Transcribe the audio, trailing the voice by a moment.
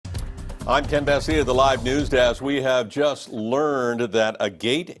I'm Ken Bastida, the live news desk. We have just learned that a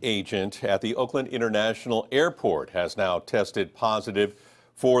gate agent at the Oakland International Airport has now tested positive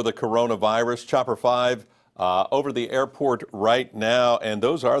for the coronavirus. Chopper 5 over the airport right now, and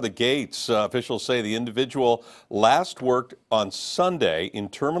those are the gates. Officials say the individual last worked on Sunday in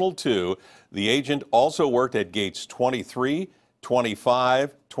Terminal 2. The agent also worked at gates 23,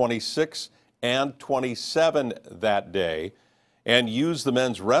 25, 26, and 27 that day, and used the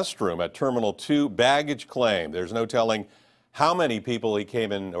men's restroom at Terminal 2. Baggage claim. There's no telling how many people he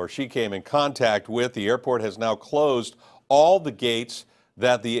came in or she came in contact with. The airport has now closed all the gates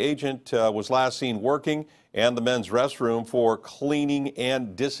that the agent was last seen working and the men's restroom for cleaning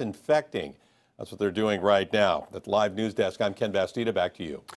and disinfecting. That's what they're doing right now. At the live news desk, I'm Ken Bastida. Back to you.